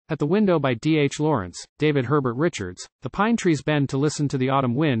At the Window by D.H. Lawrence, David Herbert Richards. The pine trees bend to listen to the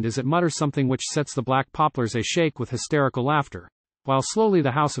autumn wind as it mutters something which sets the black poplars ashake with hysterical laughter, while slowly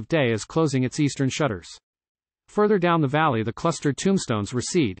the house of day is closing its eastern shutters. Further down the valley the clustered tombstones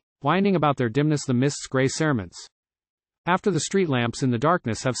recede, winding about their dimness the mist's gray cerements. After the street lamps in the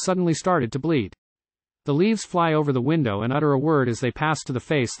darkness have suddenly started to bleed. The leaves fly over the window and utter a word as they pass to the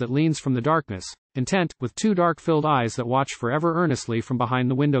face that leans from the darkness, intent, with two dark-filled eyes that watch forever earnestly from behind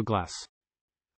the window glass.